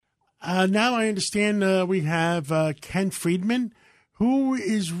now I understand we have Ken Friedman, who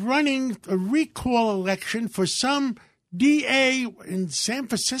is running a recall election for some DA in San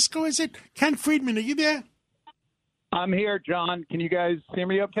Francisco, is it? Ken Friedman, are you there? I'm here, John. Can you guys hear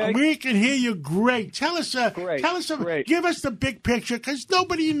me okay? We can hear you great. Tell us, Great. Give us the big picture, because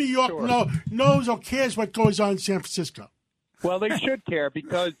nobody in New York knows or cares what goes on in San Francisco. Well, they should care,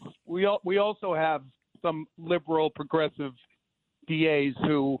 because we also have some liberal, progressive DAs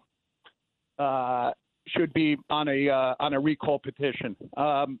who should be on a recall petition.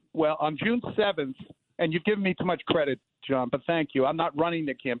 Well, on June 7th, and you've given me too much credit, John, but thank you. I'm not running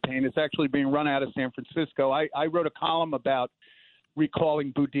the campaign. It's actually being run out of San Francisco. I wrote a column about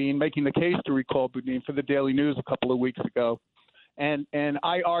recalling Boudin, making the case to recall Boudin for the Daily News a couple of weeks ago. And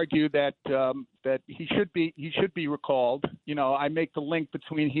I argue that that he should be recalled. You know, I make the link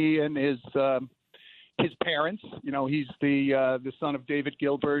between he and his parents. You know, he's the son of David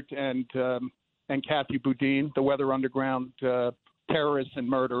Gilbert and Kathy Boudin, the Weather Underground terrorists and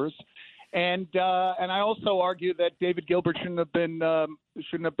murderers. And I also argue that David Gilbert shouldn't have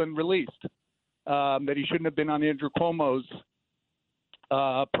been released. That he shouldn't have been on Andrew Cuomo's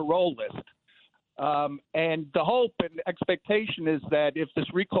parole list. And the hope and expectation is that if this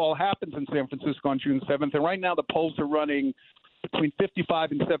recall happens in San Francisco on June 7th, and right now the polls are running between 55%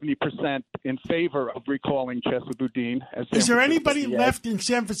 and 70% in favor of recalling Chesa Boudin. Is there anybody left in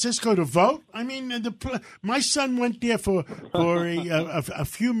San Francisco to vote? I mean, my son went there for a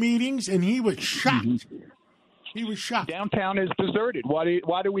few meetings, and he was shocked. He was shocked. Downtown is deserted.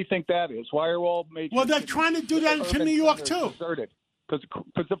 Why do we think that is? Why are all major? Well, they're trying to do that in New York too. Deserted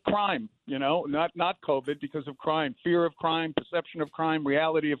because of crime. You know, not COVID, because of crime, fear of crime, perception of crime,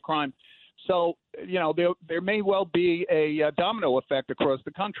 reality of crime. So, you know, there may well be a domino effect across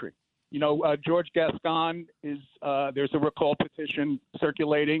the country. You know, George Gascon there's a recall petition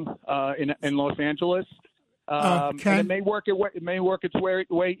circulating in Los Angeles. And it may work its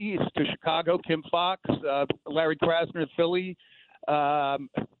way east to Chicago. Kim Fox, Larry Krasner, Philly,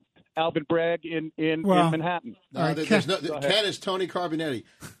 Alvin Bragg in Manhattan. Ken is Tony Carbonetti.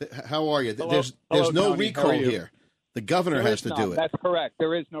 How are you? There's no Tony. recall here. The governor has to do it. That's correct.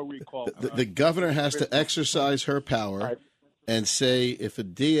 There is no recall. The governor has to exercise her power and say if a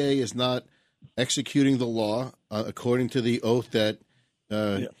DA is not executing the law according to the oath that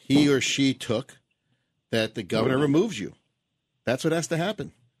he or she took, that the governor removes you. That's what has to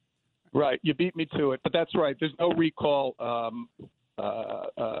happen. Right. You beat me to it. But that's right. There's no recall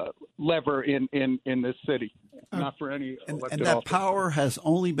lever in this city. Not for any elected and that office. power has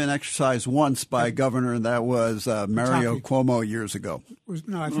only been exercised once by a governor, and that was Mario Cuomo years ago.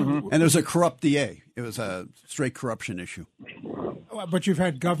 And it was a corrupt DA. It was a straight corruption issue. But you've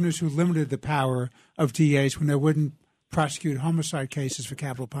had governors who limited the power of DAs when they wouldn't prosecute homicide cases for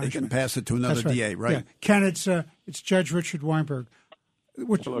capital punishment. They can pass it to another DA, right? Yeah. Ken, it's Judge Richard Weinberg.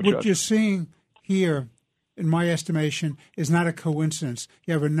 What you're seeing here, in my estimation, is not a coincidence.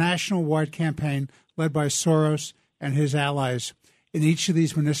 You have a national-wide campaign led by Soros and his allies in each of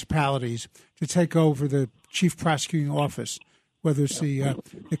these municipalities to take over the chief prosecuting office, whether it's the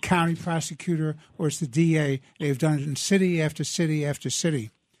county prosecutor or it's the DA. They've done it in city after city after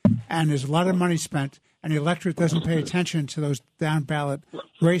city. And there's a lot of money spent, and the electorate doesn't pay attention to those down-ballot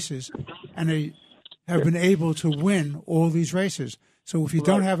races, and they have been able to win all these races. So if you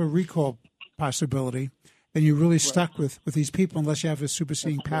don't have a recall possibility, then you're really stuck with these people unless you have a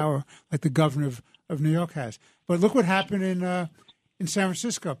superseding power like the governor of New York has. But look what happened in San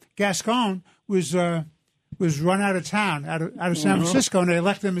Francisco. Gascon was run out of town, out of San Francisco, and they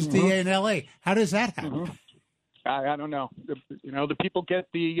elected him as DA in L.A. How does that happen? I don't know. The people get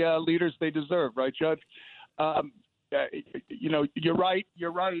the leaders they deserve, right, Judge? You're right.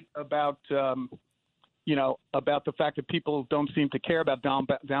 You're right about about the fact that people don't seem to care about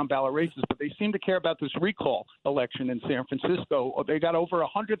down ballot races, but they seem to care about this recall election in San Francisco. They got over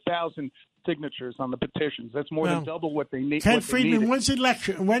 100,000 signatures on the petitions. That's more than double what they need. Ken Friedman, when's the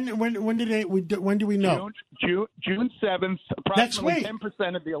election? When do we know? June 7th. Approximately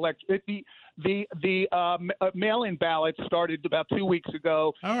 10% of the election. The mail-in ballots started about 2 weeks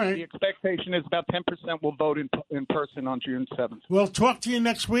ago. All right. The expectation is about 10% will vote in person on June 7th. We'll talk to you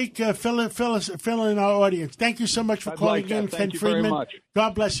next week. Fill in our audience. Thank you so much for calling in, Ken Friedman. Very much.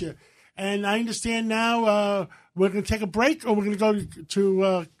 God bless you. And I understand now we're going to take a break, or we're going to go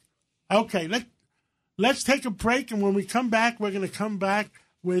to okay, let's take a break, and when we come back, we're going to come back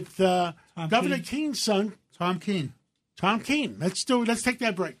with Governor Keene's son, Tom Keene. Let's take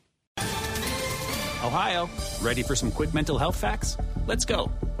that break. Ohio, ready for some quick mental health facts? Let's go.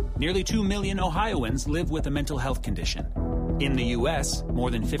 Nearly 2 million Ohioans live with a mental health condition. In the U.S.,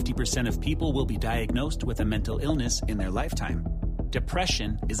 more than 50% of people will be diagnosed with a mental illness in their lifetime.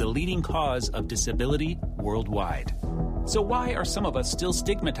 Depression is a leading cause of disability worldwide. So why are some of us still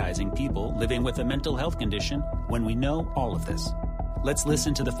stigmatizing people living with a mental health condition when we know all of this? Let's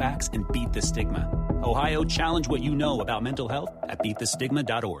listen to the facts and beat the stigma. Ohio, challenge what you know about mental health at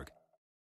beatthestigma.org.